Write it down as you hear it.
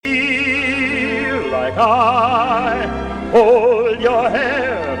like I. Hold your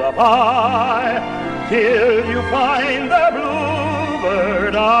head up high till you find the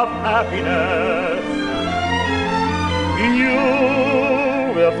bluebird of happiness. You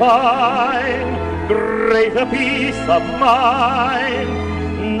will find greater peace of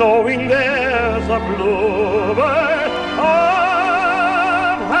mind, knowing there's a bluebird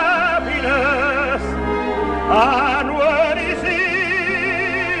of happiness. And when he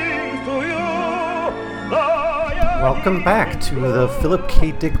sings to you, welcome back to the Philip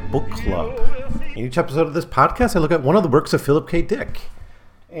K. Dick Book Club. In each episode of this podcast, I look at one of the works of Philip K. Dick.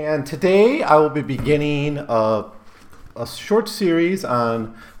 And today I will be beginning a short series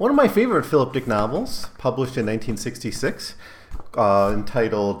on one of my favorite Philip Dick novels, published in 1966,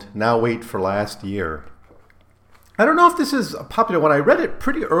 entitled Now Wait for Last Year. I don't know if this is a popular one. I read it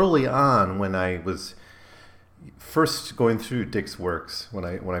pretty early on when I was first going through Dick's works, when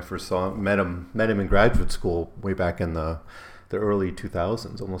I first met him in graduate school way back in the early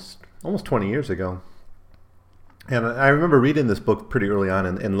 2000s, almost 20 years ago. And I remember reading this book pretty early on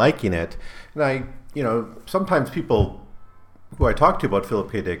and liking it. And sometimes people who I talk to about Philip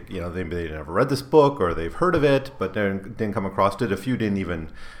K. Dick, they never read this book or they've heard of it, but didn't come across it. A few didn't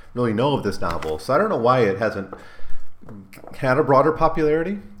even really know of this novel. So I don't know why it hasn't had a broader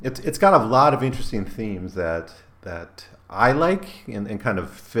popularity. It's got a lot of interesting themes that I like and kind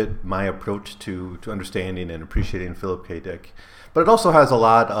of fit my approach to understanding and appreciating Philip K. Dick. But it also has a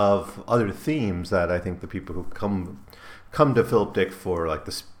lot of other themes that I think the people who come to Philip Dick for, like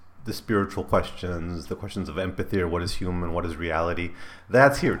the spiritual questions, the questions of empathy or what is human, what is reality,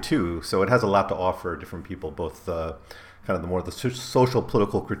 that's here too. So it has a lot to offer different people, both kind of the social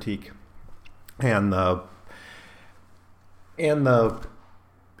political critique and the kind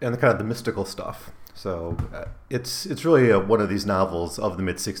of the mystical stuff. So it's really one of these novels of the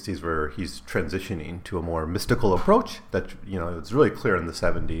mid-'60s where he's transitioning to a more mystical approach that, it's really clear in the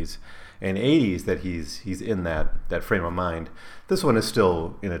 70s and 80s that he's in that frame of mind. This one is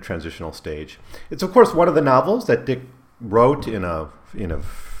still in a transitional stage. It's, of course, one of the novels that Dick wrote in a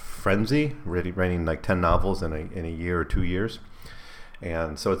frenzy, writing like 10 novels in a year or 2 years.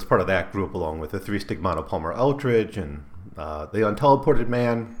 And so it's part of that group, along with The Three Stigmata Palmer Eldritch and The Unteleported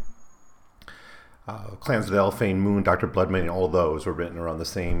Man, Clans of the Alphane Moon, Dr. Bloodman, and all those were written around the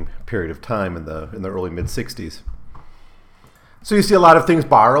same period of time in the early mid-'60s. So you see a lot of things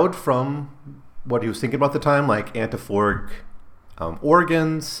borrowed from what he was thinking about at the time, like antiphoric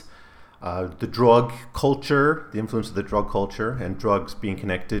organs, the drug culture, the influence of the drug culture, and drugs being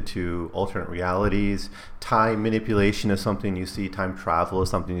connected to alternate realities. Time manipulation is something you see. Time travel is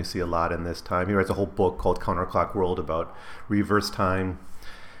something you see a lot in this time. He writes a whole book called Counterclock World about reverse time.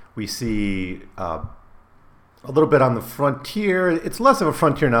 We see a little bit on the frontier. It's less of a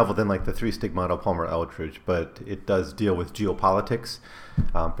frontier novel than like The Three Stigmata Palmer Eldritch, but it does deal with geopolitics,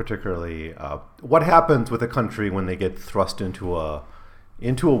 particularly what happens with a country when they get thrust into a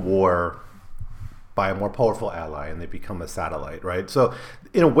war by a more powerful ally and they become a satellite, right? So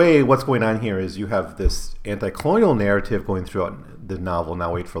in a way, what's going on here is you have this anti-colonial narrative going throughout the novel,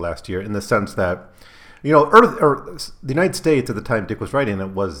 Now Wait for Last Year, in the sense that, the United States at the time Dick was writing it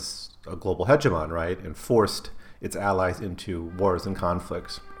was a global hegemon, right, and forced its allies into wars and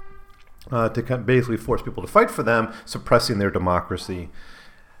conflicts to basically force people to fight for them, suppressing their democracy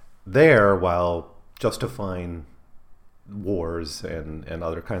there while justifying wars and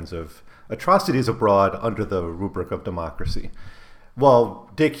other kinds of atrocities abroad under the rubric of democracy. Well,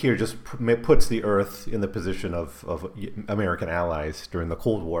 Dick here just puts the Earth in the position of American allies during the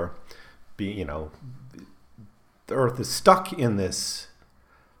Cold War. The Earth is stuck in this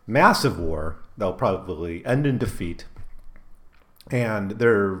massive war that'll probably end in defeat, and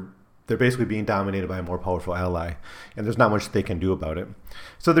they're basically being dominated by a more powerful ally, and there's not much they can do about it.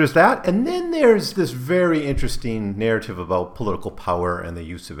 So there's that, and then there's this very interesting narrative about political power and the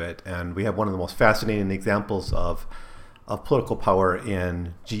use of it, and we have one of the most fascinating examples of political power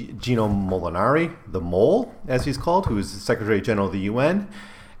in Gino Molinari, the Mole, as he's called, who is the Secretary General of the UN,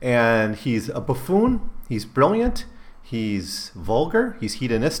 and he's a buffoon. He's brilliant, he's vulgar, he's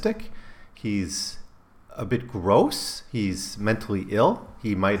hedonistic, he's a bit gross, he's mentally ill,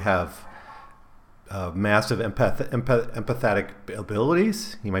 he might have massive empathetic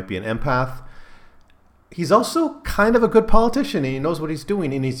abilities, he might be an empath. He's also kind of a good politician, and he knows what he's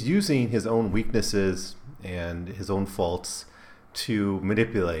doing, and he's using his own weaknesses and his own faults to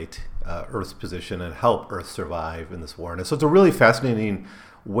manipulate Earth's position and help Earth survive in this war. And so it's a really fascinating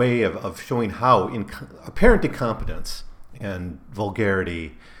way of showing how apparent incompetence and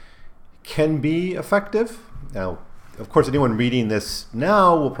vulgarity can be effective. Now, of course, anyone reading this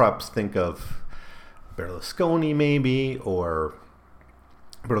now will perhaps think of Berlusconi maybe, or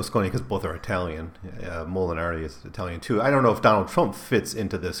Berlusconi, because both are Italian. Molinari is Italian too. I don't know if Donald Trump fits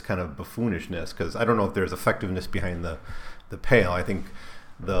into this kind of buffoonishness, because I don't know if there's effectiveness behind the pale. I think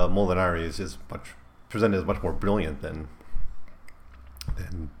the Molinari is presented as much more brilliant than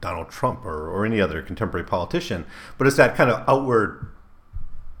Donald Trump or any other contemporary politician. But it's that kind of outward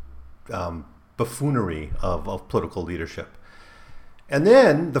buffoonery of political leadership. And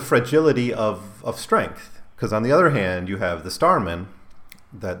then the fragility of strength. Because on the other hand, you have the Starmen,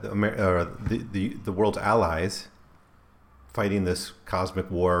 that the world's allies, fighting this cosmic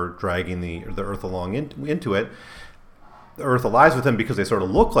war, dragging the Earth along into it. The Earth allies with them because they sort of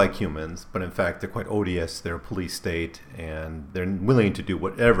look like humans, but in fact they're quite odious. They're a police state, and they're willing to do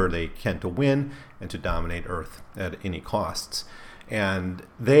whatever they can to win and to dominate Earth at any costs. And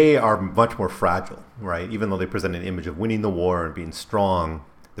they are much more fragile, right? Even though they present an image of winning the war and being strong,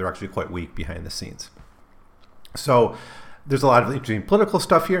 they're actually quite weak behind the scenes. So there's a lot of interesting political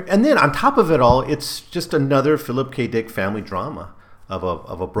stuff here. And then on top of it all, it's just another Philip K. Dick family drama of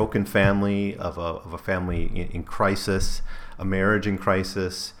a broken family, of a family in crisis, a marriage in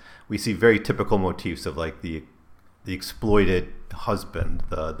crisis. We see very typical motifs of like the exploited husband,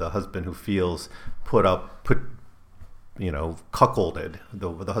 the husband who feels cuckolded,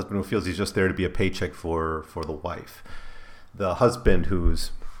 the husband who feels he's just there to be a paycheck for the wife, the husband who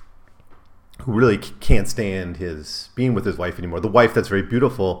really can't stand being with his wife anymore, the wife that's very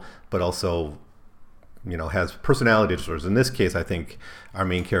beautiful but also has personality disorders. In this case, I think our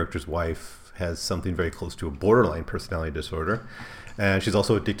main character's wife has something very close to a borderline personality disorder, and she's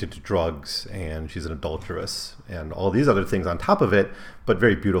also addicted to drugs, and she's an adulteress, and all these other things on top of it, but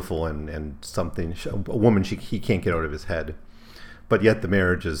very beautiful and something, a woman he can't get out of his head. But yet the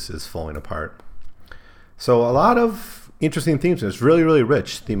marriage is falling apart. So a lot of interesting themes, and it's really, really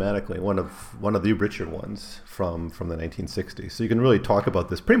rich thematically, one of the richer ones from the 1960s. So you can really talk about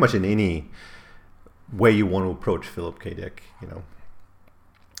this pretty much in any way you want to approach Philip K. Dick.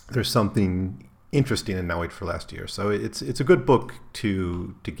 There's something interesting in Now Wait for Last Year. So it's a good book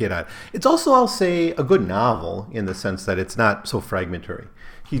to get at. It's also, I'll say, a good novel in the sense that it's not so fragmentary.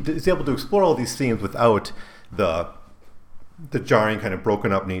 He's able to explore all these themes without the jarring kind of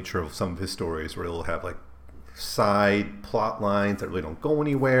broken up nature of some of his stories, where he'll have like side plot lines that really don't go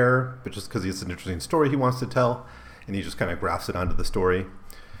anywhere, but just because it's an interesting story he wants to tell, and he just kind of grafts it onto the story.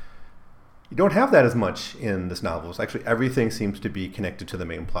 You don't have that as much in this novel. It's actually everything seems to be connected to the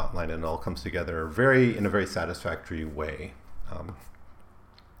main plot line, and it all comes together in a very satisfactory way.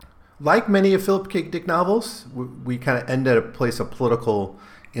 Like many of Philip K. Dick novels, we kind of end at a place of political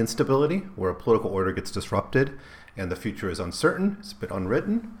instability, where a political order gets disrupted and the future is uncertain. It's a bit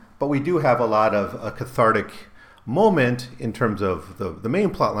unwritten, but we do have a lot of a cathartic moment in terms of the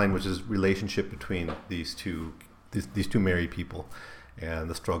main plot line, which is relationship between these two married people and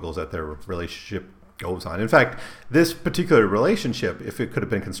the struggles that their relationship goes on. In fact, this particular relationship, if it could have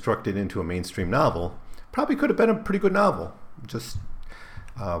been constructed into a mainstream novel, probably could have been a pretty good novel. Just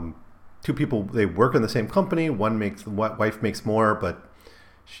two people, they work in the same company. Wife makes more, but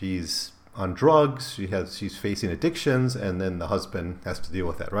she's on drugs. She's facing addictions, and then the husband has to deal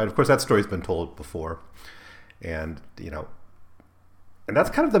with that, right? Of course, that story's been told before, and and that's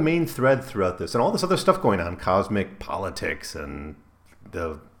kind of the main thread throughout this, and all this other stuff going on, cosmic politics and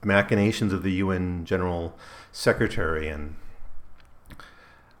the machinations of the UN General Secretary, and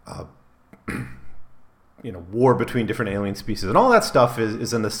war between different alien species, and all that stuff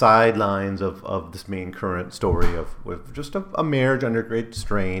is in the sidelines of this main current story with just a marriage under great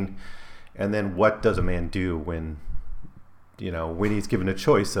strain. And then what does a man do when he's given a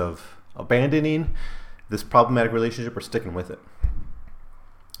choice of abandoning this problematic relationship or sticking with it?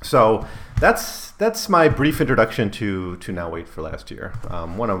 So that's my brief introduction to Now Wait for Last Year.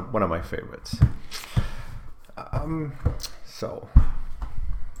 One of my favorites.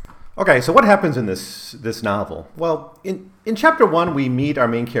 Okay, so what happens in this novel? Well, in chapter 1, we meet our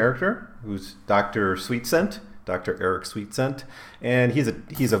main character, who's Dr. Sweetscent, Dr. Eric Sweetscent, and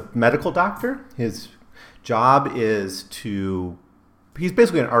he's a medical doctor. His job is he's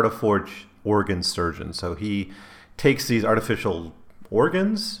basically an artiforge organ surgeon. So he takes these artificial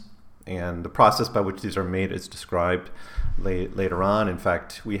organs, and the process by which these are made is described later on. In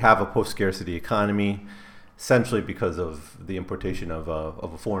fact, we have a post-scarcity economy, essentially because of the importation of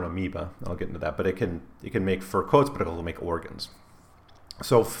a foreign amoeba. I'll get into that, but it can make fur coats, but it'll make organs.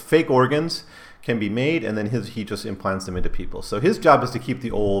 So fake organs can be made, and then he just implants them into people. So his job is to keep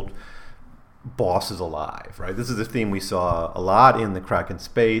the old bosses alive, right? This is a theme we saw a lot in The Crack in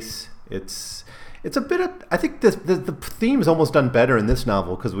Space. It's a bit of, I think the theme is almost done better in this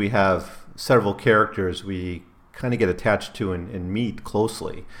novel, because we have several characters we kind of get attached to and meet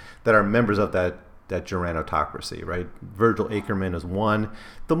closely that are members of that gerontocracy, right? Virgil Ackerman is one.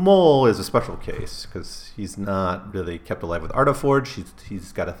 The mole is a special case because he's not really kept alive with Artiforge.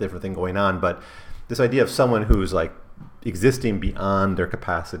 He's got a different thing going on. But this idea of someone who's like existing beyond their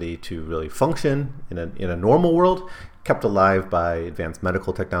capacity to really function in a normal world, kept alive by advanced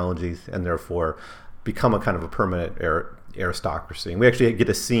medical technologies, and therefore become a kind of a permanent aristocracy. And we actually get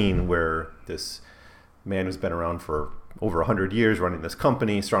a scene where this man who's been around for over 100 years running this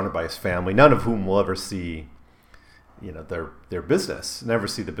company, surrounded by his family, none of whom will ever see, their business, never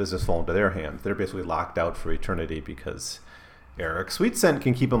see the business fall into their hands. They're basically locked out for eternity because Eric Sweetscent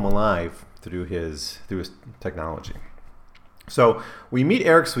can keep him alive through his technology. So we meet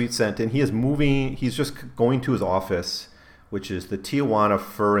Eric Sweetscent, and he's just going to his office, which is the Tijuana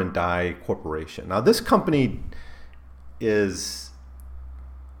Fur and Dye Corporation. Now this company is,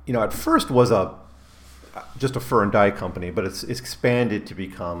 at first was just a fur and dye company, but it's expanded to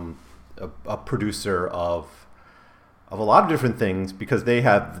become a producer of a lot of different things because they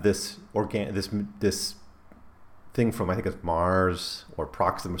have this thing from, I think it's Mars or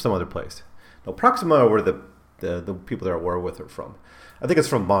Proxima or some other place. No, Proxima are where the people they're at war with are from. I think it's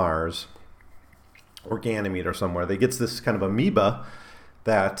from Mars or Ganymede or somewhere. They get this kind of amoeba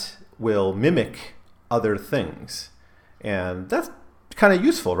that will mimic other things, and that's kind of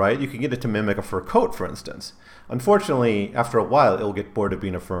useful, right? You can get it to mimic a fur coat, for instance. Unfortunately, after a while, it'll get bored of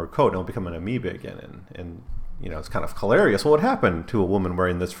being a fur coat and it'll become an amoeba again. And it's kind of hilarious. Well, what happened to a woman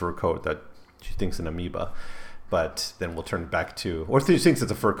wearing this fur coat that she thinks an amoeba? But then we'll turn it back to, or she thinks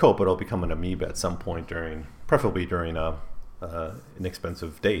it's a fur coat, but it'll become an amoeba at some point preferably during an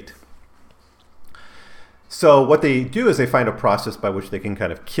expensive date. So what they do is they find a process by which they can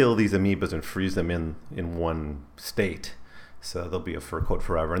kind of kill these amoebas and freeze them in one state. So they'll be a fur coat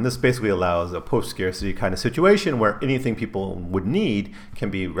forever. And this basically allows a post-scarcity kind of situation where anything people would need can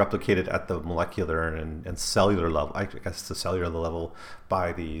be replicated at the molecular and cellular level, I guess the cellular level,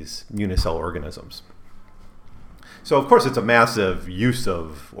 by these unicell organisms. So of course it's a massive use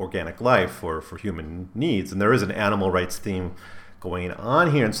of organic life for human needs. And there is an animal rights theme going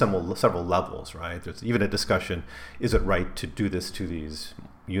on here in several levels, right? There's even a discussion, is it right to do this to these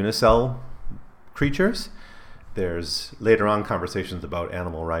unicell creatures? There's later on conversations about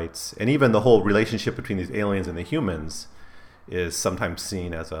animal rights, and even the whole relationship between these aliens and the humans is sometimes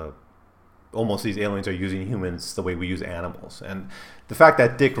seen as almost these aliens are using humans the way we use animals. And the fact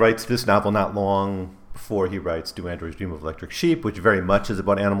that Dick writes this novel not long before he writes Do Androids Dream of Electric Sheep, which very much is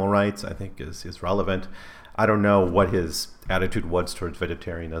about animal rights, I think is relevant. I don't know what his attitude was towards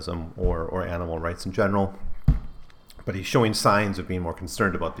vegetarianism or animal rights in general, but he's showing signs of being more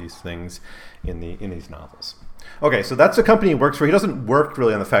concerned about these things in these novels. Okay, so that's the company he works for. He doesn't work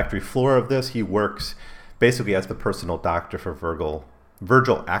really on the factory floor of this. He works basically as the personal doctor for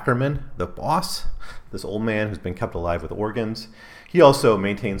Virgil Ackerman, the boss, this old man who's been kept alive with organs. He also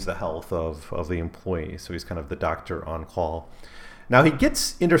maintains the health of the employees, so he's kind of the doctor on call. Now he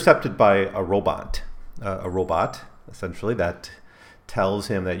gets intercepted by a robot essentially that tells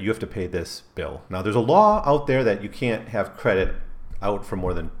him that you have to pay this bill. Now there's a law out there that you can't have credit out for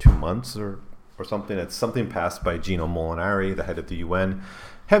more than 2 months or something. It's something passed by Gino Molinari, the head of the UN,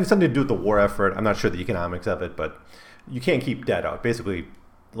 having something to do with the war effort. I'm not sure the economics of it, but you can't keep debt out. Basically,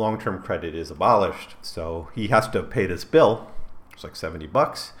 long-term credit is abolished, so he has to pay this bill. It's like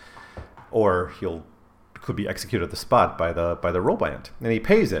 $70, or could be executed at the spot by the robot, and he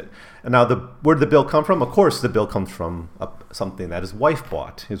pays it. And now where did the bill come from? Of course, the bill comes from something that his wife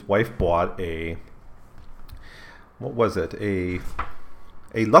bought. His wife bought a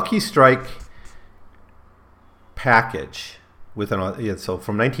Lucky Strike package so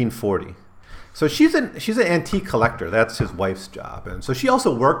from 1940. So she's an antique collector. That's his wife's job, and so she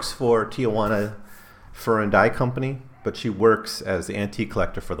also works for Tijuana Fur and Dye Company, but she works as the antique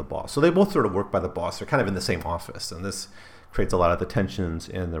collector for the boss. So they both sort of work by the boss. They're kind of in the same office, and this creates a lot of the tensions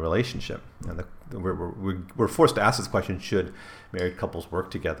in the relationship. And we're forced to ask this question: should married couples work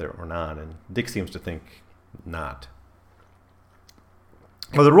together or not? And Dick seems to think not.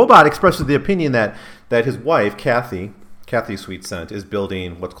 Well, the robot expresses the opinion that his wife, Kathy Sweetscent, is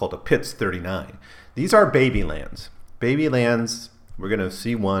building what's called a Pitts 39. These are baby lands. Baby lands, we're going to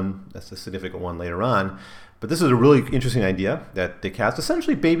see one, that's a significant one later on, but this is a really interesting idea that Dick has.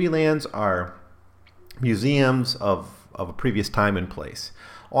 Essentially, baby lands are museums of a previous time and place.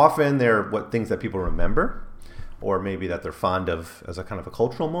 Often they're things that people remember, or maybe that they're fond of as a kind of a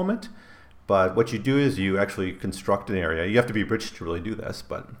cultural moment. But what you do is you actually construct an area. You have to be rich to really do this,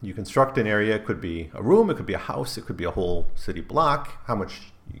 but you construct an area. It could be a room, it could be a house, it could be a whole city block. How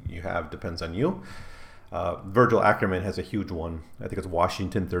much you have depends on you. Virgil Ackerman has a huge one. I think it's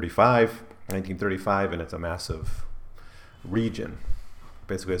Washington 1935, and it's a massive region.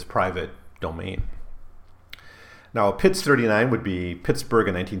 Basically, it's private domain. Now, Pitts 39 would be Pittsburgh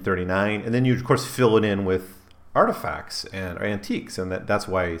in 1939, and then you, of course, fill it in with artifacts and antiques, and that's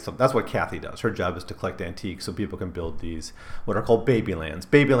what Kathy does. Her job is to collect antiques so people can build these what are called baby lands.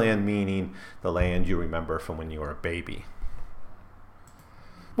 Baby land meaning the land you remember from when you were a baby,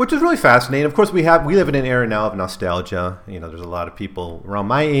 which is really fascinating. Of course, we live in an era now of nostalgia. There's a lot of people around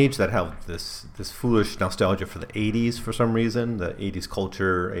my age that have this foolish nostalgia for the 80s for some reason, the 80s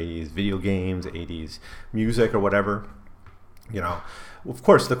culture, 80s video games, 80s music or whatever. Of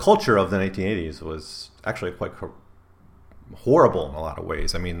course, the culture of the 1980s was actually quite horrible in a lot of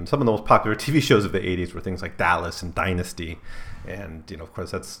ways. I mean, some of the most popular TV shows of the 80s were things like Dallas and Dynasty. And, of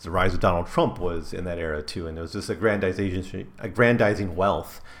course, that's the rise of Donald Trump was in that era, too. And there was this aggrandizing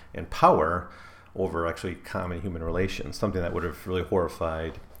wealth and power over actually common human relations, something that would have really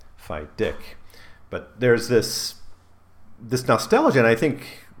horrified Dick. But there's this nostalgia, and I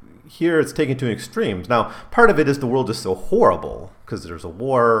think here it's taken to extremes. Now, part of it is the world is so horrible because there's a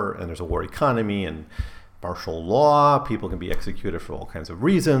war and there's a war economy and martial law. People can be executed for all kinds of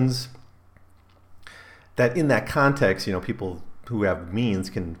reasons. That in that context, people who have means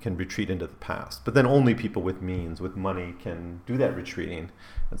can retreat into the past. But then only people with means, with money, can do that retreating.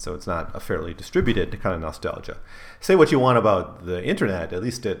 And so it's not a fairly distributed kind of nostalgia. Say what you want about the internet, at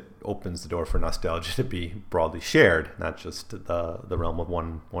least it opens the door for nostalgia to be broadly shared, not just the realm of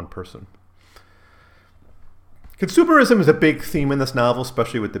one person. Consumerism is a big theme in this novel,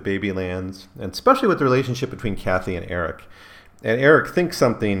 especially with the baby lands, and especially with the relationship between Kathy and Eric. And Eric thinks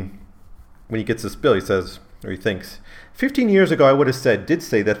something when he gets this bill. He thinks, 15 years ago I did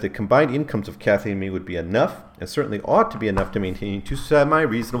say that the combined incomes of Kathy and me would be enough, and certainly ought to be enough to maintain two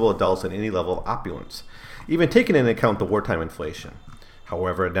semi-reasonable adults at any level of opulence, even taking into account the wartime inflation.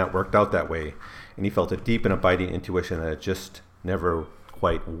 However, it had not worked out that way, and he felt a deep and abiding intuition that it just never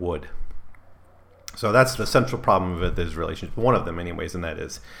quite would. So that's the central problem with his relationship, one of them anyways, and that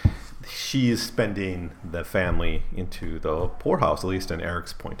is she's spending the family into the poorhouse, at least in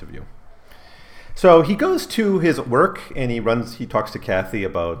Eric's point of view. So he goes to his work and he talks to Kathy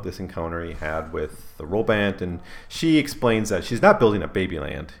about this encounter he had with the Robant, and she explains that she's not building a baby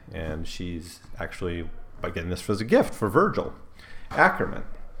land, and she's actually getting this as a gift for Virgil Ackerman.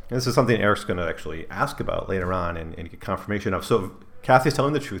 And this is something Eric's going to actually ask about later on and get confirmation of. So Kathy's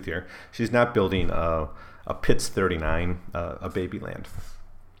telling the truth here. She's not building a Pitts 39, a baby land.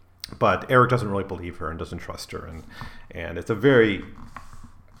 But Eric doesn't really believe her and doesn't trust her, and it's a very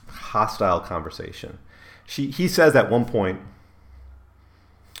hostile conversation. He says at one point,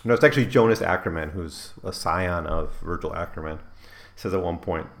 it's actually Jonas Ackerman, who's a scion of Virgil Ackerman, says at one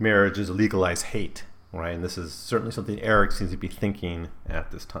point, marriage is legalized hate, right? And this is certainly something Eric seems to be thinking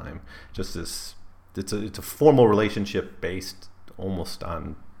at this time. Just this, it's a formal relationship based almost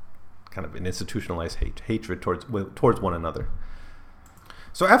on kind of an institutionalized hatred towards one another.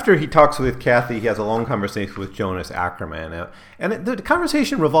 So after he talks with Kathy, he has a long conversation with Jonas Ackerman. And the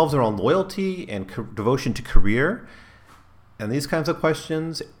conversation revolves around loyalty and devotion to career and these kinds of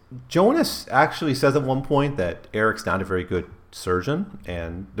questions. Jonas actually says at one point that Eric's not a very good surgeon.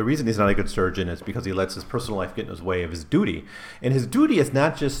 And the reason he's not a good surgeon is because he lets his personal life get in his way of his duty. And his duty is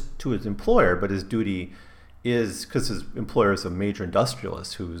not just to his employer, but his duty is because his employer is a major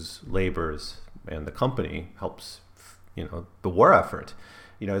industrialist whose labors and the company helps, the war effort.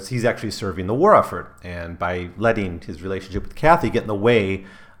 He's actually serving the war effort, and by letting his relationship with Kathy get in the way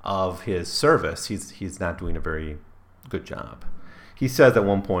of his service, he's not doing a very good job. He says at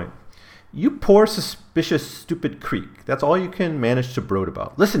one point, "You poor, suspicious, stupid creep. That's all you can manage to brood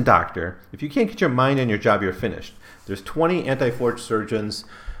about. Listen, doctor, if you can't get your mind on your job, you're finished. There's 20 anti-forge surgeons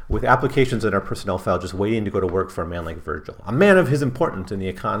with applications in our personnel file just waiting to go to work for a man like Virgil, a man of his importance in the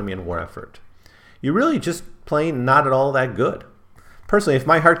economy and war effort. You're really just plain not at all that good. Personally, if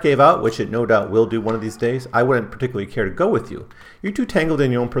my heart gave out, which it no doubt will do one of these days, I wouldn't particularly care to go with you. You're too tangled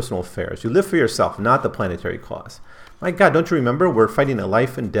in your own personal affairs. You live for yourself, not the planetary cause. My God, don't you remember? We're fighting a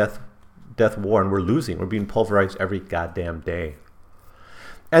life and death war, and we're losing. We're being pulverized every goddamn day."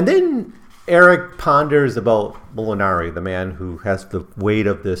 And then Eric ponders about Molinari, the man who has the weight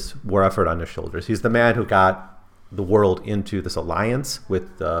of this war effort on his shoulders. He's the man who got the world into this alliance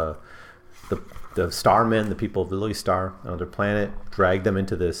with the Starmen, the people of the Lily Star, another planet, dragged them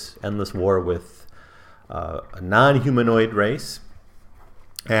into this endless war with a non-humanoid race.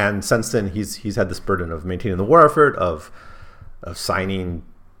 And since then, he's had this burden of maintaining the war effort, of signing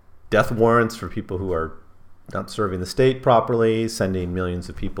death warrants for people who are not serving the state properly, sending millions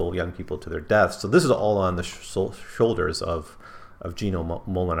of people, young people, to their deaths. So this is all on the shoulders of Gino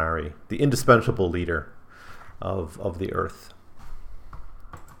Molinari, the indispensable leader of the Earth.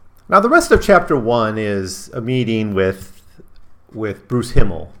 Now, the rest of Chapter 1 is a meeting with Bruce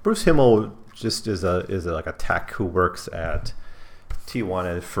Himmel. Bruce Himmel just is like a tech who works at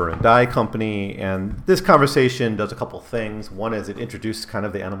Tijuana Fur and Dye Company, and this conversation does a couple things. One is it introduces kind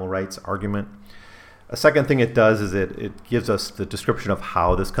of the animal rights argument. A second thing it does is it gives us the description of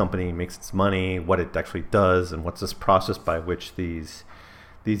how this company makes its money, what it actually does, and what's this process by which these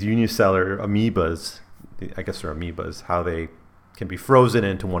unicellular amoebas, I guess they're amoebas, how they can be frozen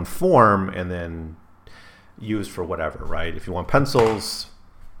into one form and then used for whatever, right? If you want pencils,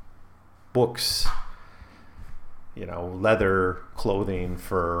 books, leather, clothing,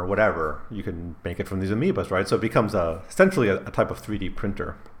 fur, whatever, you can make it from these amoebas, right? So it becomes essentially a type of 3D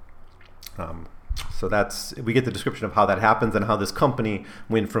printer. So we get the description of how that happens and how this company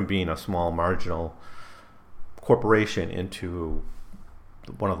went from being a small marginal corporation into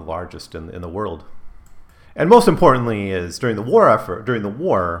one of the largest in the world. And most importantly is during the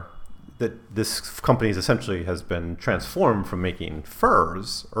war, that this company essentially has been transformed from making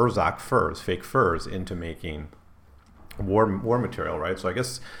furs, Erzak furs, fake furs, into making war material, right? So I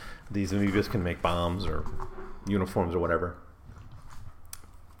guess these amoebas can make bombs or uniforms or whatever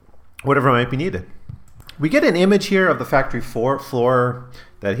might be needed. We get an image here of the factory floor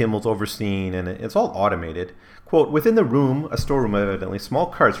that Himmel's overseeing, and it's all automated. Quote, within the room, a storeroom evidently, small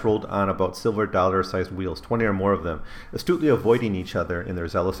carts rolled on about silver dollar-sized wheels, 20 or more of them, astutely avoiding each other in their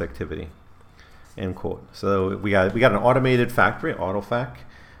zealous activity. End quote. So we got an automated factory, AutoFac,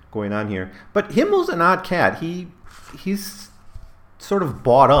 going on here. But Himmel's an odd cat. He's sort of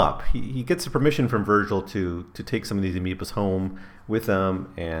bought up. He gets the permission from Virgil to take some of these amoebas home with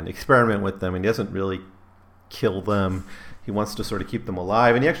them and experiment with them, and he doesn't really kill them. He wants to sort of keep them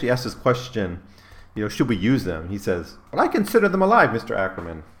alive, and he actually asks this question, should we use them? He says, but I consider them alive, Mr.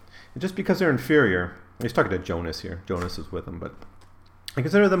 Ackerman. And just because they're inferior, he's talking to Jonas here. Jonas is with him, but I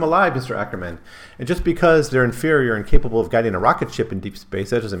consider them alive, Mr. Ackerman. And just because they're inferior and capable of guiding a rocket ship in deep space,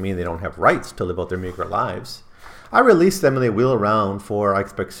 that doesn't mean they don't have rights to live out their meager lives. I release them and they wheel around for, I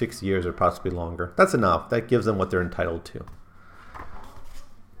expect, 6 years or possibly longer. That's enough. That gives them what they're entitled to.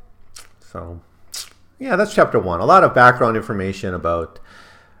 So, yeah, that's Chapter 1. A lot of background information about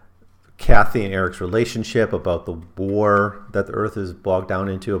Kathy and Eric's relationship, about the war that the Earth is bogged down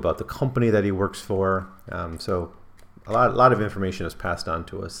into, about the company that he works for. So a lot of information is passed on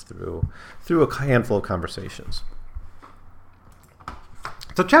to us through a handful of conversations.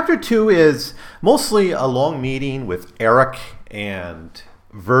 So Chapter 2 is mostly a long meeting with Eric and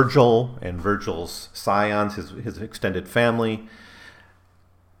Virgil and Virgil's scions, his extended family,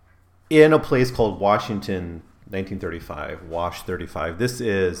 in a place called Washington, 1935, Wash 35. This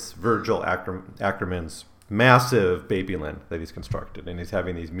is Virgil Ackerman's massive Babyland that he's constructed, and he's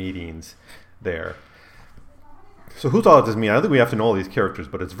having these meetings there. So who's all of this meeting? I don't think we have to know all these characters,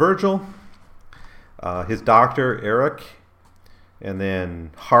 but it's Virgil, his doctor, Eric, and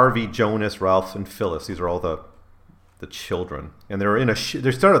then Harvey, Jonas, Ralph, and Phyllis. These are all the children. And they're in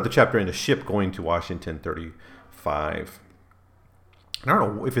they started the chapter in a ship going to Washington 35. I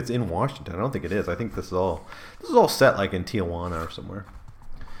don't know if it's in Washington. I don't think it is. I think this is all set like in Tijuana or somewhere.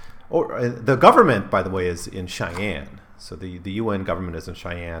 The government, by the way, is in Cheyenne. So the UN government is in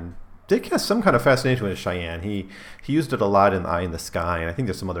Cheyenne. Dick has some kind of fascination with Cheyenne. He used it a lot in Eye in the Sky, and I think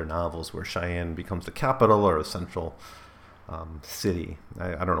there's some other novels where Cheyenne becomes the capital or a central city.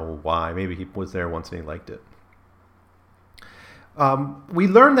 I don't know why. Maybe he was there once and he liked it. We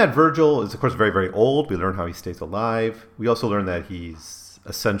learn that Virgil is, of course, very, very old. We learn how he stays alive. We also learn that he's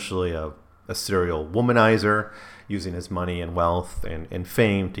essentially a serial womanizer, using his money and wealth and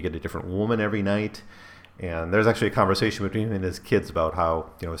fame to get a different woman every night. And there's actually a conversation between him and his kids about how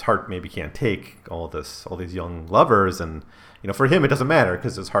his heart maybe can't take all these young lovers, and for him it doesn't matter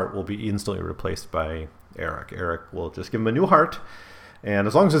because his heart will be instantly replaced by Eric. Eric will just give him a new heart, and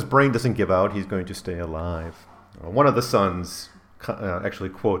as long as his brain doesn't give out, he's going to stay alive. One of the sons actually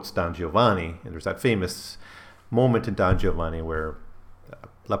quotes Don Giovanni, and there's that famous moment in Don Giovanni where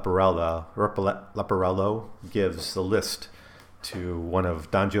Leporello gives a list to one of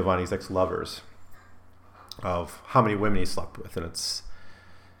Don Giovanni's ex-lovers of how many women he slept with, and it's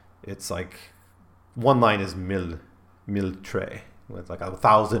like one line is mille tre, it's like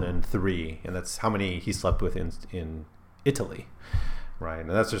 1,003, and that's how many he slept with in Italy, right? And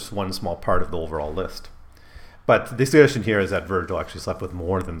that's just one small part of the overall list. But the suggestion here is that Virgil actually slept with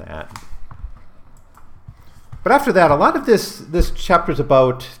more than that. But after that, a lot of this chapter is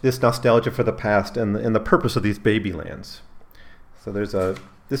about this nostalgia for the past and the purpose of these babylands. So this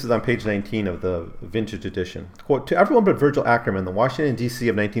is on page 19 of the Vintage edition. Quote, "To everyone but Virgil Ackerman, the Washington, D.C.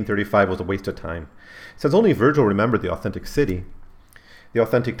 of 1935 was a waste of time. Since only Virgil remembered the authentic city, the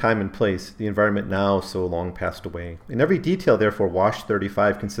authentic time and place, the environment now so long passed away. In every detail, therefore, Wash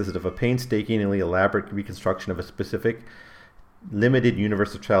 35 consisted of a painstakingly elaborate reconstruction of a specific limited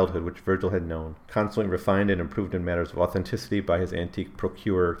universe of childhood which Virgil had known, constantly refined and improved in matters of authenticity by his antique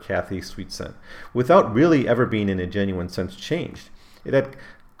procurer, Cathy Sweetscent, without really ever being in a genuine sense changed. It had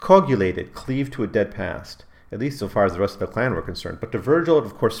coagulated, cleaved to a dead past, at least so far as the rest of the clan were concerned. But to Virgil, it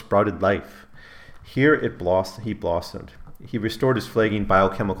of course sprouted life. Here he blossomed. He restored his flagging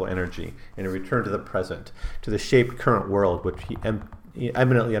biochemical energy, and he returned to the present, to the shaped current world which he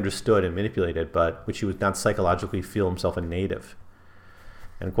eminently understood and manipulated, but which he would not psychologically feel himself a native."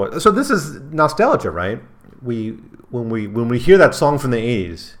 End quote. So this is nostalgia, right? When we hear that song from the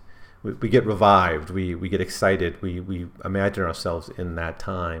 80s, we get revived, we get excited, we imagine ourselves in that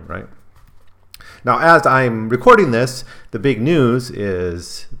time, right? Now, as I'm recording this, the big news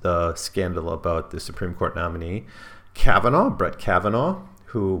is the scandal about the Supreme Court nominee, Brett Kavanaugh,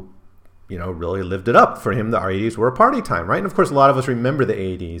 who really lived it up. For him, the 80s were a party time, right? And of course, a lot of us remember the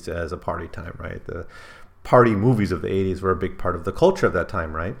 80s as a party time, right? The party movies of the 80s were a big part of the culture of that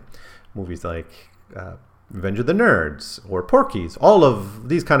time, right? Movies like Revenge of the Nerds or Porky's, all of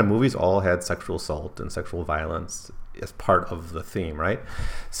these kind of movies all had sexual assault and sexual violence as part of the theme, right?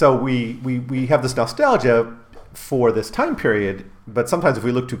 So we have this nostalgia for this time period, but sometimes if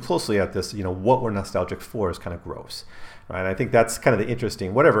we look too closely at this, what we're nostalgic for is kind of gross. Right? I think that's kind of the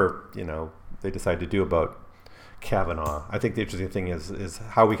interesting, whatever, they decide to do about Kavanaugh. I think the interesting thing is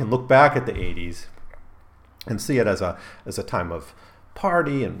how we can look back at the 80s and see it as a time of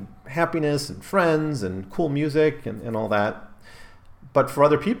party and happiness and friends and cool music and all that. But for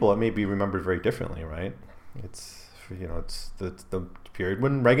other people, it may be remembered very differently, right? It's the period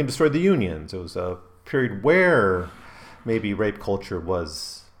when Reagan destroyed the unions. It was a period where maybe rape culture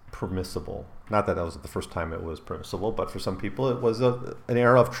was permissible. Not that was the first time it was permissible, but for some people it was an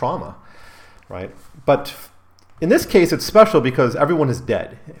era of trauma, right? But in this case, it's special because everyone is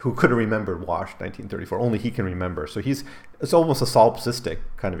dead who could have remembered Wash 1934. Only he can remember. So it's almost a solipsistic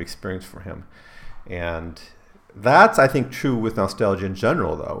kind of experience for him. And that's, I think, true with nostalgia in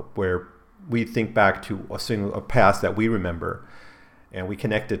general, though, where we think back to a past that we remember and we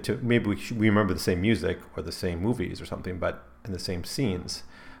connect it to, maybe we remember the same music or the same movies or something, but in the same scenes.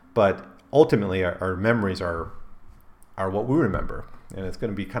 But ultimately, our memories are what we remember, and it's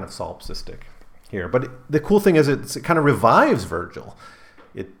going to be kind of solipsistic here. But the cool thing is it kind of revives Virgil.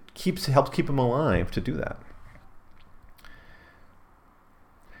 It helps keep him alive to do that.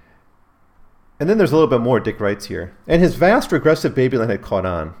 And then there's a little bit more Dick writes here. And his vast regressive babyland had caught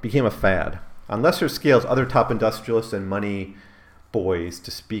on, became a fad. On lesser scales, other top industrialists and money boys, to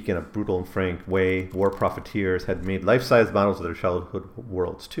speak in a brutal and frank way, war profiteers, had made life-size models of their childhood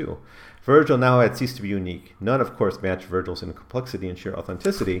worlds too. Virgil now had ceased to be unique. None, of course, matched Virgil's in complexity and sheer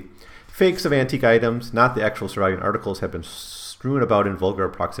authenticity. Fakes of antique items, not the actual surviving articles, had been strewn about in vulgar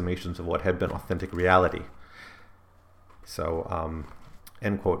approximations of what had been authentic reality. So,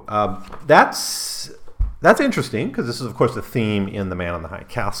 end quote. That's interesting, because this is, of course, the theme in The Man on the High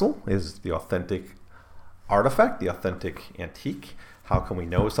Castle, is the authentic artifact, the authentic antique. How can we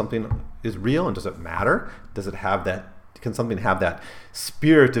know something is real, and does it matter? Does it have that? Can something have that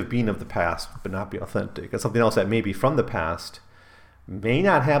spirit of being of the past but not be authentic? And something else that may be from the past may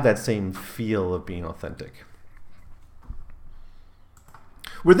not have that same feel of being authentic.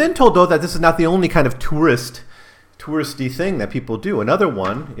 We're then told, though, that this is not the only kind of touristy thing that people do. Another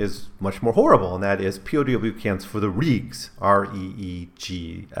one is much more horrible, and that is POW camps for the Reegs,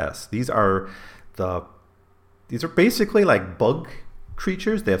 R-E-E-G-S. These are basically like bug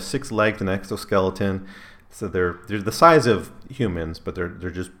creatures. They have 6 legs and an exoskeleton. So they're the size of humans, but they're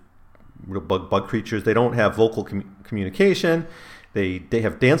just real bug creatures. They don't have vocal communication. They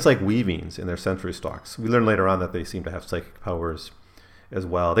have dance-like weavings in their sensory stalks. We learn later on that they seem to have psychic powers as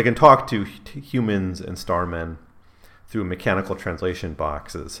well. They can talk to humans and starmen through mechanical translation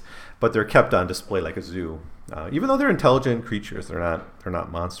boxes, but they're kept on display like a zoo. Even though they're intelligent creatures, they're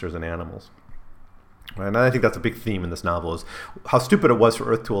not monsters and animals. And I think that's a big theme in this novel, is how stupid it was for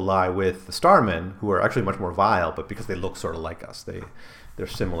Earth to ally with the Starmen, who are actually much more vile, but because they look sort of like us, they're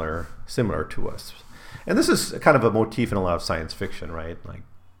similar to us. And this is kind of a motif in a lot of science fiction, right? Like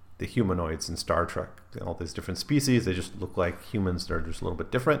the humanoids in Star Trek. All these different species, they just look like humans. They're just a little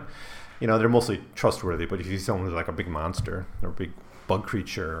bit different. They're mostly trustworthy, but if you see someone like a big monster or a big bug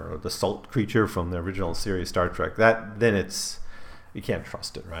creature or the salt creature from the original series Star Trek, then you can't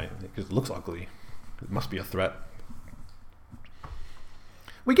trust it, right? Because it looks ugly. It must be a threat.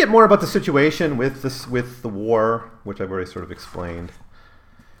 We get more about the situation with the war, which I've already sort of explained.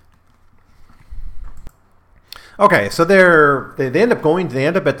 Okay, so they end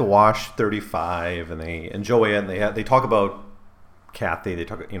up at the Wash 35, and they enjoy it, and they talk about Kathy, they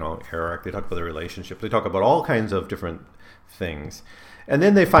talk Eric, they talk about their relationship, they talk about all kinds of different things, and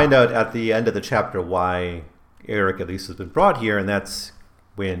then they find out at the end of the chapter why Eric at least has been brought here, and that's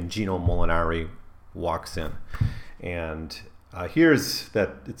when Gino Molinari walks in, and here's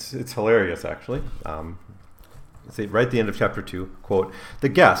that it's hilarious actually. Right at the end of chapter 2, quote, "The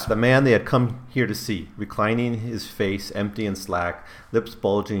guest, the man they had come here to see, reclining, his face empty and slack, lips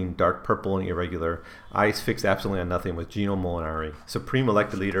bulging, dark purple and irregular, eyes fixed absolutely on nothing, was Gino Molinari, supreme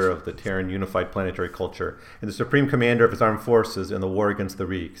elected leader of the Terran unified planetary culture, and the supreme commander of his armed forces in the war against the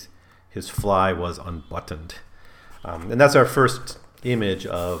Reeks. His fly was unbuttoned." And that's our first image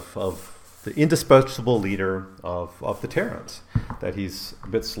of the indispensable leader of the Terrans, that he's a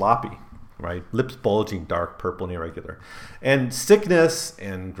bit sloppy. Right, lips bulging, dark purple and irregular, and sickness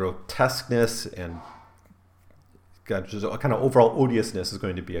and grotesqueness and just a kind of overall odiousness is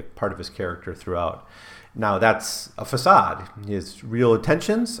going to be a part of his character throughout. Now that's a facade. His real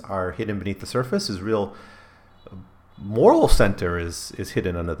intentions are hidden beneath the surface. His real moral center is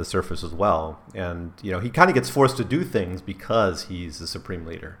hidden under the surface as well. And he kind of gets forced to do things because he's the supreme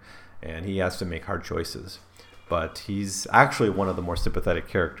leader, and he has to make hard choices. But he's actually one of the more sympathetic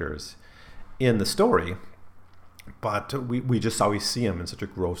characters in the story, but we just always see him in such a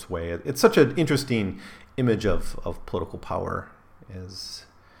gross way. It's such an interesting image of political power as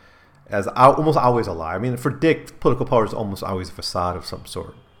almost always a lie. I mean, for Dick, political power is almost always a facade of some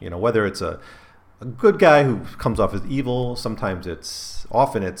sort. Whether it's a good guy who comes off as evil, sometimes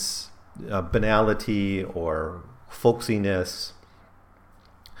often it's banality or folksiness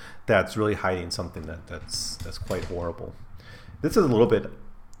that's really hiding something that's quite horrible. This is a little bit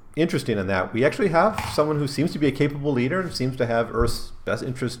interesting in that we actually have someone who seems to be a capable leader and seems to have Earth's best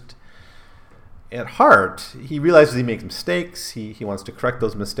interest at heart. He realizes he makes mistakes. He wants to correct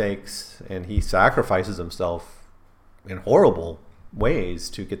those mistakes, and he sacrifices himself in horrible ways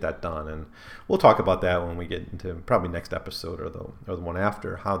to get that done. And we'll talk about that when we get into probably next episode or the one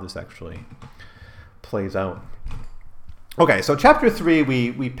after, how this actually plays out. Okay, so chapter 3,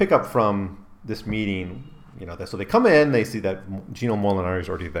 we pick up from this meeting. So they come in, they see that Gino Molinari is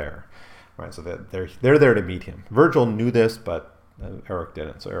already there, right? So they're there to meet him. Virgil knew this, but Eric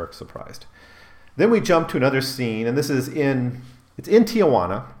didn't, so Eric's surprised. Then we jump to another scene, and it's in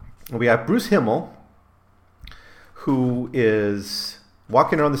Tijuana. And we have Bruce Himmel, who is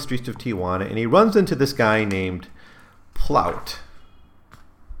walking around the streets of Tijuana, and he runs into this guy named Plaut.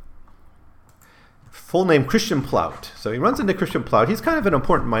 Full name Christian Plaut. So he runs into Christian Plaut. He's kind of an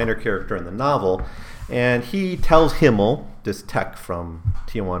important minor character in the novel. And he tells Himmel, this tech from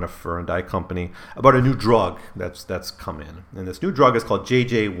Tijuana Fur and Dye Company, about a new drug that's come in. And this new drug is called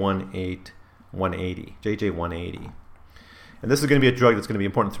JJ180. JJ180. And this is going to be a drug that's going to be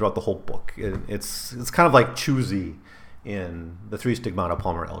important throughout the whole book. It's kind of like Choosy in the Three Stigmata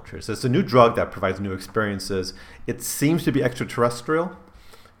Palmar Elchers. It's a new drug that provides new experiences. It seems to be extraterrestrial.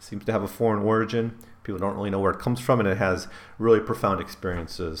 It seems to have a foreign origin. People don't really know where it comes from, and it has really profound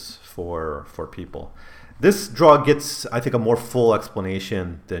experiences for people. This drug gets, I think, a more full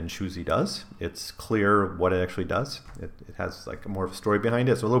explanation than Choosy does. It's clear what it actually does. It has like more of a story behind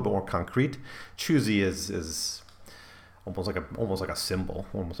it. It's a little bit more concrete. Choosy is almost like a symbol,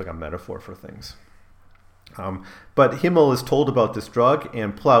 almost like a metaphor for things. But Himmel is told about this drug,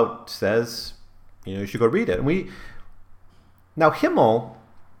 and Plaut says, you should go read it. Now Himmel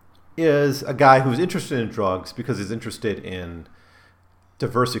is a guy who's interested in drugs because he's interested in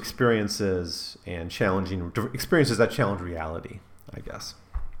diverse experiences and challenging experiences that challenge reality, I guess.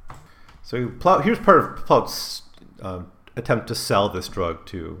 So here's part of Plaut's attempt to sell this drug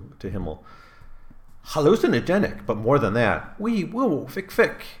to Himmel. Hallucinogenic, but more than that. Whoa,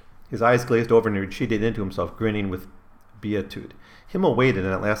 fick. His eyes glazed over and he retreated into himself, grinning with beatitude. Himmel waited,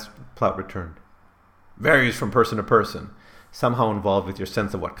 and at last Plaut returned. Varies from person to person. Somehow involved with your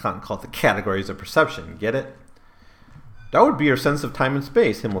sense of what Kant called the categories of perception. Get it? That would be your sense of time and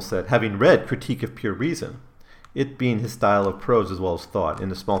space, Himmel said, having read Critique of Pure Reason, it being his style of prose as well as thought. In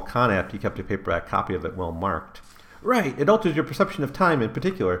the small Kant he kept a paperback copy of it well marked. Right, it alters your perception of time in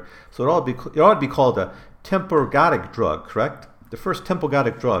particular, so it ought to be called a temporgotic drug, correct? the first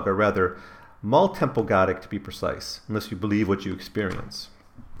tempogodic drug, or rather, maltempogodic to be precise, unless you believe what you experience.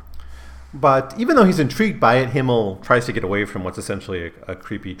 But even though he's intrigued by it, Himmel tries to get away from what's essentially a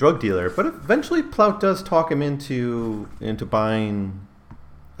creepy drug dealer. But eventually, Plaut does talk him into buying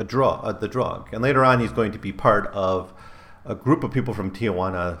the drug. And later on, he's going to be part of a group of people from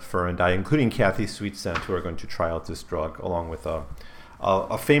Tijuana, Furundai, including Kathy Sweetscent, who are going to try out this drug, along with a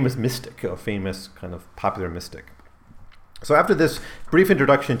famous mystic, a famous kind of popular mystic. So after this brief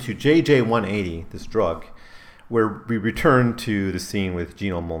introduction to JJ180, this drug, where we return to the scene with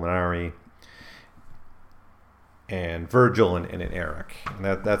Gino Molinari and Virgil and Eric, and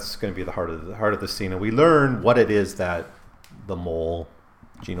that's going to be the heart of the scene, and we learn what it is that the mole,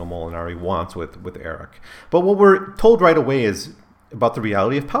 Gino Molinari, wants with Eric. But what we're told right away is about the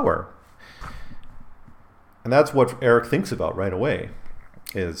reality of power, and that's what Eric thinks about right away.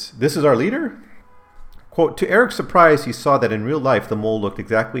 This is our leader? Quote, to Eric's surprise, he saw that in real life the mole looked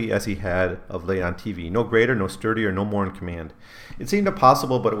exactly as he had of late on TV. No greater, no sturdier, no more in command. It seemed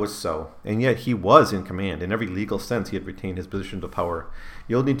impossible, but it was so. And yet he was in command. In every legal sense, he had retained his position of power.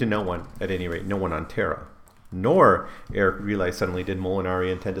 Yielding to no one, at any rate, no one on Terra. Nor, Eric realized suddenly, did Molinari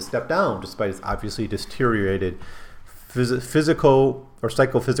intend to step down, despite his obviously deteriorated physical or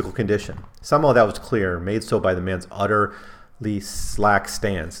psychophysical condition. Somehow that was clear, made so by the man's utterly slack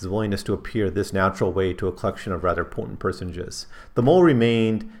stance, his willingness to appear this natural way to a collection of rather potent personages. The mole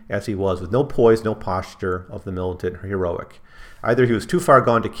remained as he was, with no poise, no posture of the militant or heroic. Either he was too far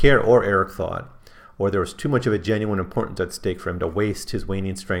gone to care, or Eric thought, or there was too much of a genuine importance at stake for him to waste his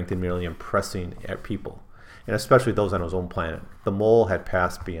waning strength in merely impressing at people, and especially those on his own planet. The mole had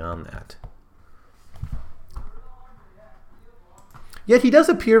passed beyond that. Yet he does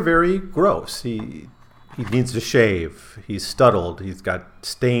appear very gross. He needs to shave. He's stuttled. He's got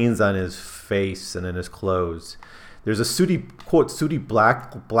stains on his face and in his clothes. There's a sooty, quote, sooty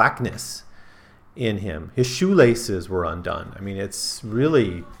blackness in him. His shoelaces were undone. I mean, it's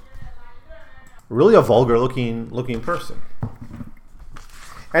really a vulgar looking person.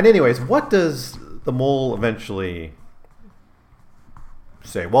 And anyways, what does the mole eventually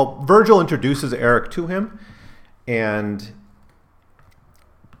say? Well, Virgil introduces Eric to him, and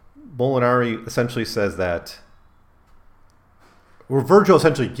Molinari essentially says that, or Virgil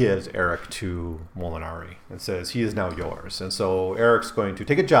essentially gives Eric to Molinari and says he is now yours. And so Eric's going to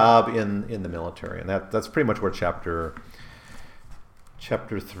take a job in the military, and that's pretty much where chapter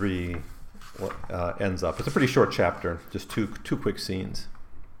 3 ends up. It's a pretty short chapter, just two quick scenes.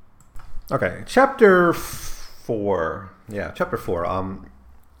 Okay, chapter 4. Yeah, chapter 4.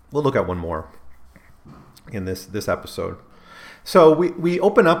 We'll look at one more in this episode. So we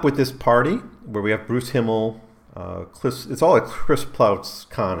open up with this party where we have Bruce Himmel. It's all at Chris Plaut's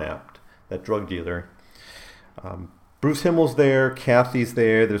Con-Apt, that drug dealer. Bruce Himmel's there. Kathy's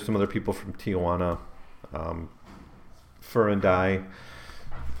there. There's some other people from Tijuana. Furundai,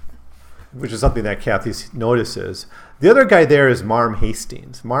 which is something that Kathy notices. The other guy there is Marm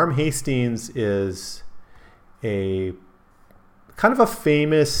Hastings. Marm Hastings is a kind of a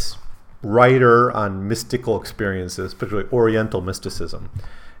famous writer on mystical experiences, particularly Oriental mysticism.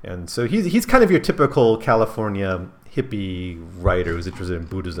 And so he's kind of your typical California hippie writer who's interested in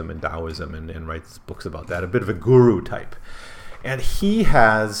Buddhism and Taoism and writes books about that, a bit of a guru type. And he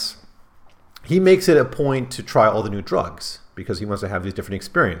makes it a point to try all the new drugs because he wants to have these different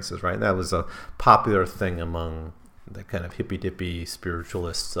experiences, right? And that was a popular thing among the kind of hippy-dippy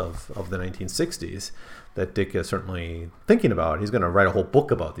spiritualists of the 1960s that Dick is certainly thinking about. He's going to write a whole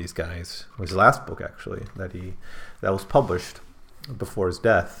book about these guys. It was his last book, actually, that was published before his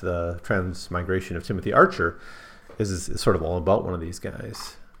death. The Transmigration of Timothy Archer is sort of all about one of these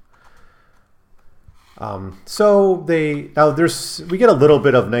guys. We get a little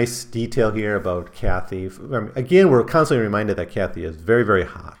bit of nice detail here about Kathy. Again, we're constantly reminded that Kathy is very, very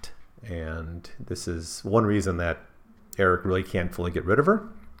hot, and this is one reason that Eric really can't fully get rid of her.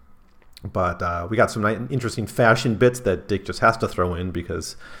 But we got some interesting fashion bits that Dick just has to throw in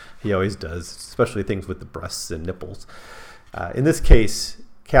because he always does, especially things with the breasts and nipples. In this case,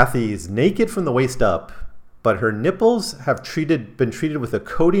 Kathy is naked from the waist up, but her nipples have been treated with a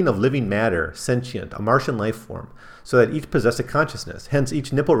coating of living matter, sentient, a Martian life form, so that each possessed a consciousness. Hence,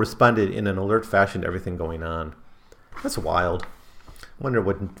 each nipple responded in an alert fashion to everything going on. That's wild. I wonder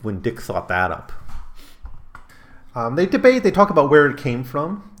when Dick thought that up. They talk about where it came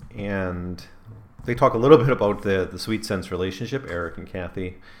from, and they talk a little bit about the Sweetscent's relationship, Eric and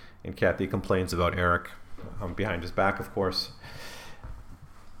Kathy. And Kathy complains about Eric behind his back, of course.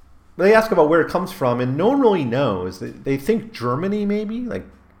 They ask about where it comes from, and no one really knows. They think Germany, maybe,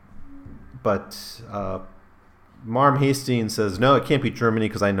 but Marm Hastings says, no, it can't be Germany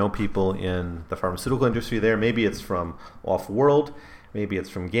because I know people in the pharmaceutical industry there. Maybe it's from off-world. Maybe it's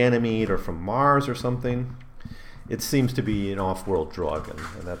from Ganymede or from Mars or something. It seems to be an off-world drug,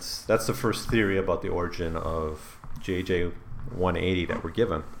 and that's the first theory about the origin of JJ-180 that we're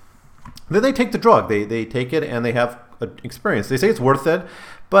given. Then they take the drug. They take it and they have an experience. They say it's worth it,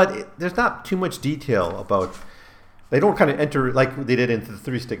 but there's not too much detail about. They don't kind of enter like they did into the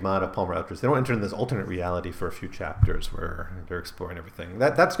Three Stigmata of Palmer Eldritch. They don't enter in this alternate reality for a few chapters where they're exploring everything.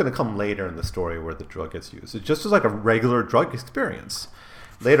 That's going to come later in the story where the drug gets used. It just is like a regular drug experience.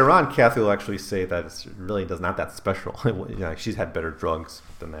 Later on, Kathy will actually say that it really does not that special. She's had better drugs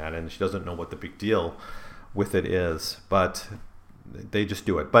than that, and she doesn't know what the big deal with it is. But they just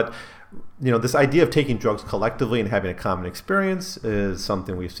do it. But this idea of taking drugs collectively and having a common experience is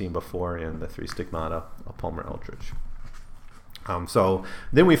something we've seen before in the Three Stigmata of Palmer Eldritch. So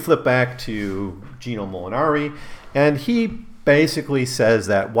then we flip back to Gino Molinari, and he basically says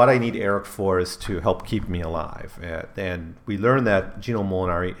that what I need Eric for is to help keep me alive. And we learn that Gino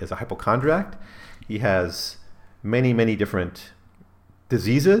Molinari is a hypochondriac. He has many, many different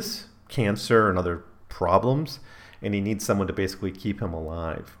diseases, cancer and other problems, and he needs someone to basically keep him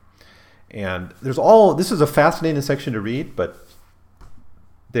alive. And this is a fascinating section to read, but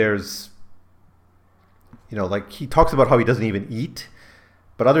there's, he talks about how he doesn't even eat,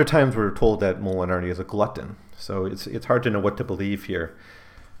 but other times we're told that Molinari is a glutton. So it's hard to know what to believe here.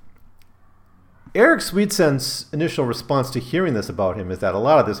 Eric Sweetsend's initial response to hearing this about him is that a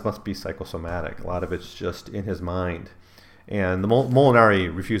lot of this must be psychosomatic. A lot of it's just in his mind. And the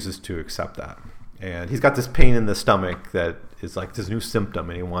Molinari refuses to accept that. And he's got this pain in the stomach that is like this new symptom,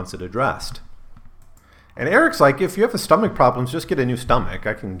 and he wants it addressed. And Eric's like, if you have a stomach problems, just get a new stomach.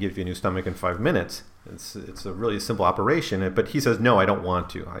 I can give you a new stomach in 5 minutes. It's a really simple operation. But he says, no, I don't want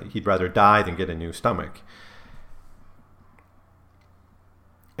to. He'd rather die than get a new stomach.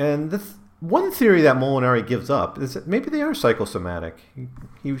 And one theory that Molinari gives up is that maybe they are psychosomatic.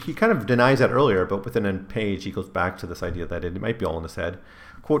 He kind of denies that earlier, but within a page he goes back to this idea that it might be all in his head.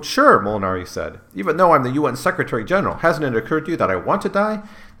 Quote, sure, Molinari said, even though I'm the UN Secretary General, hasn't it occurred to you that I want to die?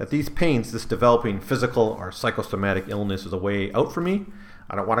 That these pains, this developing physical or psychosomatic illness is a way out for me?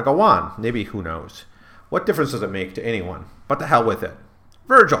 I don't want to go on. Maybe, who knows? What difference does it make to anyone? But the hell with it.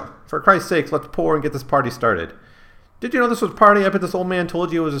 Virgil, for Christ's sake, let's pour and get this party started. Did you know this was a party? I bet this old man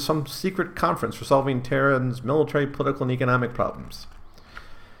told you it was some secret conference for solving Terran's military, political, and economic problems.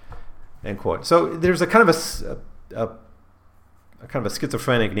 End quote. So there's a kind of a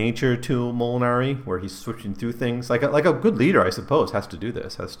schizophrenic nature to Molinari, where he's switching through things. Like a good leader, I suppose, has to do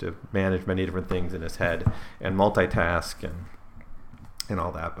this, has to manage many different things in his head and multitask and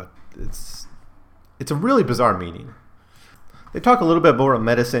all that. But it's a really bizarre meeting. They talk a little bit about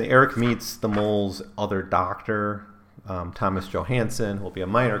medicine. Eric meets the mole's other doctor, Thomas Johansson, who will be a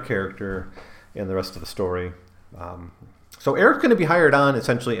minor character in the rest of the story. So Eric's going to be hired on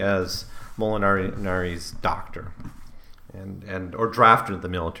essentially as Molinari's doctor. Or drafted into the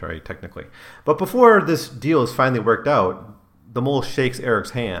military, technically. But before this deal is finally worked out, the mole shakes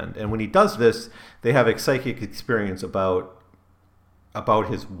Eric's hand. And when he does this, they have a psychic experience about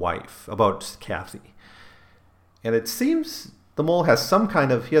his wife, about Kathy. And it seems the mole has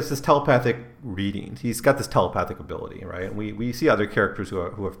he has this telepathic reading. He's got this telepathic ability, right? And we see other characters who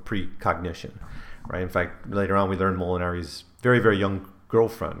have precognition, right? In fact, later on we learn Molinari's very, very young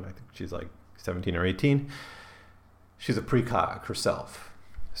girlfriend. I think she's like 17 or 18. She's a precog herself.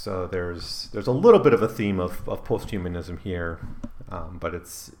 So there's a little bit of a theme of posthumanism here, but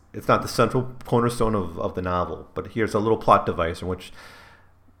it's not the central cornerstone of the novel. But here's a little plot device in which,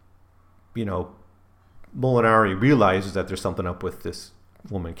 Molinari realizes that there's something up with this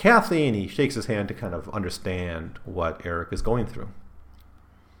woman, Kathy, and he shakes his hand to kind of understand what Eric is going through.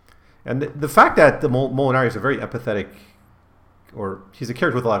 And the fact that the Molinari is a very empathetic, or he's a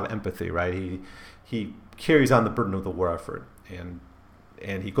character with a lot of empathy, right? He carries on the burden of the war effort, and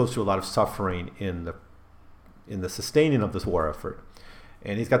he goes through a lot of suffering in the sustaining of this war effort.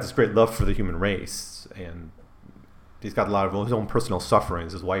 And he's got this great love for the human race, and he's got a lot of his own personal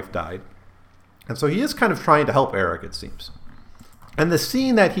sufferings. His wife died. And so he is kind of trying to help Eric, it seems. And the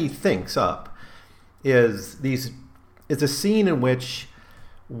scene that he thinks up is a scene in which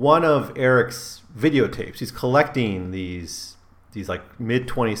one of Eric's videotapes, he's collecting these like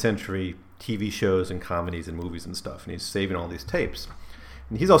mid-20th century TV shows and comedies and movies and stuff, and he's saving all these tapes.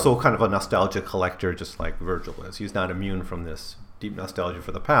 And he's also kind of a nostalgia collector, just like Virgil is. He's not immune from this deep nostalgia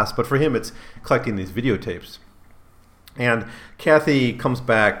for the past, but for him it's collecting these videotapes. And Kathy comes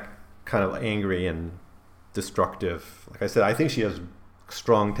back kind of angry and destructive. Like I said, I think she has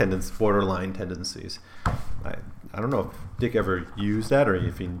strong borderline tendencies. I don't know if Dick ever used that or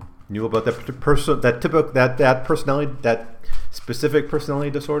if he knew about that specific personality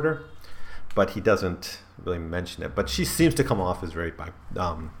disorder, but he doesn't really mention it. But she seems to come off as very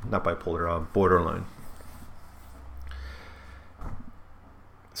not bipolar, borderline.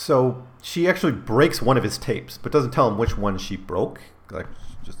 So she actually breaks one of his tapes, but doesn't tell him which one she broke.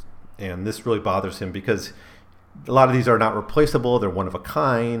 And this really bothers him because a lot of these are not replaceable. They're one of a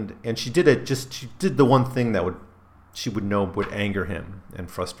kind, and she did the one thing that she would know would anger him and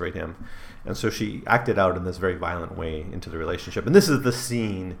frustrate him, and so she acted out in this very violent way into the relationship. And this is the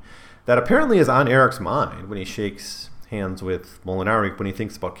scene that apparently is on Eric's mind when he shakes hands with Molinari when he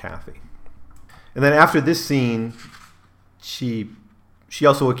thinks about Kathy. And then after this scene, she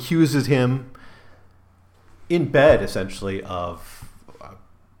also accuses him in bed, essentially, of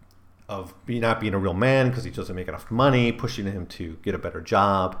not being a real man because he doesn't make enough money, pushing him to get a better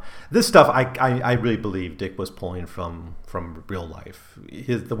job. This stuff, I really believe Dick was pulling from real life.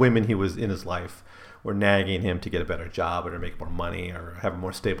 The women he was in his life were nagging him to get a better job or to make more money or have a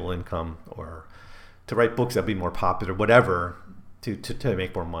more stable income or to write books that be more popular, whatever, to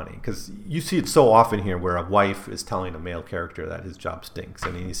make more money. Because you see it so often here where a wife is telling a male character that his job stinks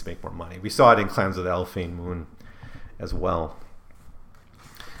and he needs to make more money. We saw it in Clans of the Elephant Moon as well.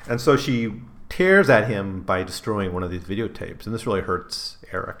 And so she tears at him by destroying one of these videotapes, and this really hurts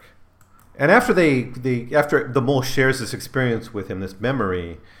Eric. And after after the mole shares this experience with him, this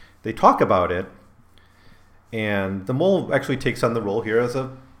memory, they talk about it, and the mole actually takes on the role here as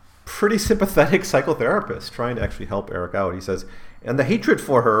a pretty sympathetic psychotherapist, trying to actually help Eric out. He says, and the hatred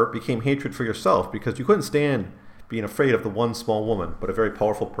for her became hatred for yourself because you couldn't stand being afraid of the one small woman, but a very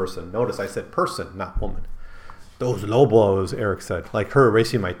powerful person. Notice I said person, not woman. Those low blows, Eric said, like her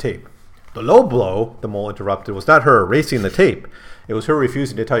erasing my tape. The low blow, the mole interrupted, was not her erasing the tape. It was her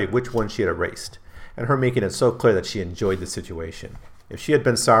refusing to tell you which one she had erased, and her making it so clear that she enjoyed the situation. If she had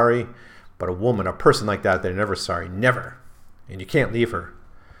been sorry, but a woman, a person like that, they're never sorry, never. And you can't leave her.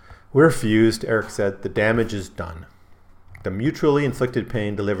 We're fused, Eric said. The damage is done. The mutually inflicted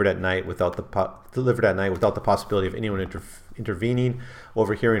pain delivered at night without the possibility of anyone intervening,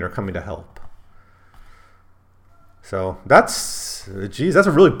 overhearing, or coming to help. So that's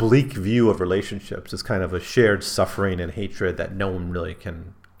a really bleak view of relationships. It's kind of a shared suffering and hatred that no one really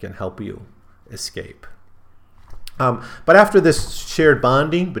can help you escape. But after this shared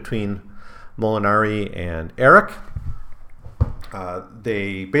bonding between Molinari and Eric,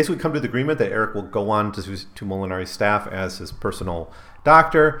 they basically come to the agreement that Eric will go on to Molinari's staff as his personal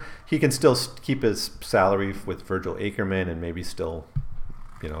doctor. He can still keep his salary with Virgil Ackerman and maybe still,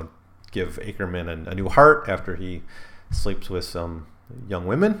 give Ackerman a new heart after he sleeps with some young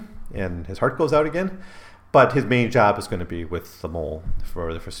women and his heart goes out again. But his main job is going to be with the mole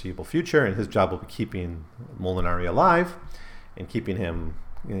for the foreseeable future, and his job will be keeping Molinari alive and keeping him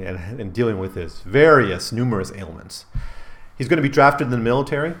and dealing with his numerous ailments. He's going to be drafted in the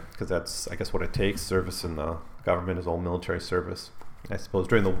military because that's, I guess, what it takes. Service in the government is all military service, I suppose,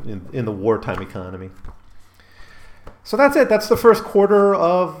 in the wartime economy. So that's it. That's the first quarter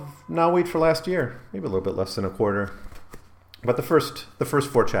of Now Wait for Last Year. Maybe a little bit less than a quarter. But the first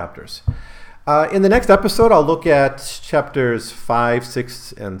 4 chapters. In the next episode, I'll look at chapters 5,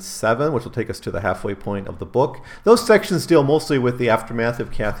 6, and 7, which will take us to the halfway point of the book. Those sections deal mostly with the aftermath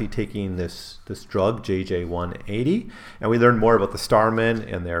of Kathy taking this drug, JJ-180. And we learn more about the Starmen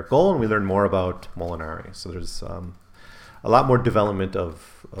and their goal, and we learn more about Molinari. So there's a lot more development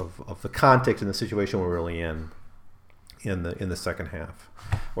of the context and the situation we're really in the second half,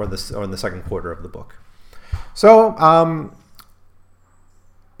 or in the second quarter of the book. So,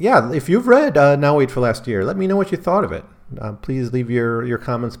 if you've read Now Wait for Last Year, let me know what you thought of it. Please leave your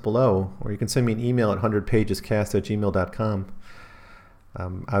comments below, or you can send me an email at 100pagescast@gmail.com.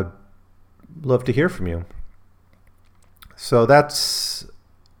 I'd love to hear from you. So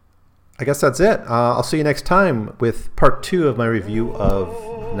I guess that's it. I'll see you next time with part 2 of my review of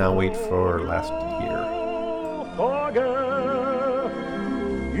Now Wait for Last Year.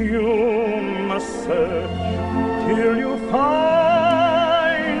 You must search till you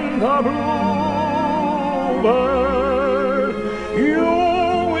find the bluebird. You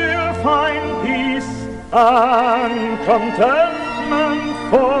will find peace and contentment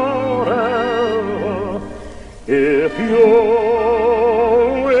forever if you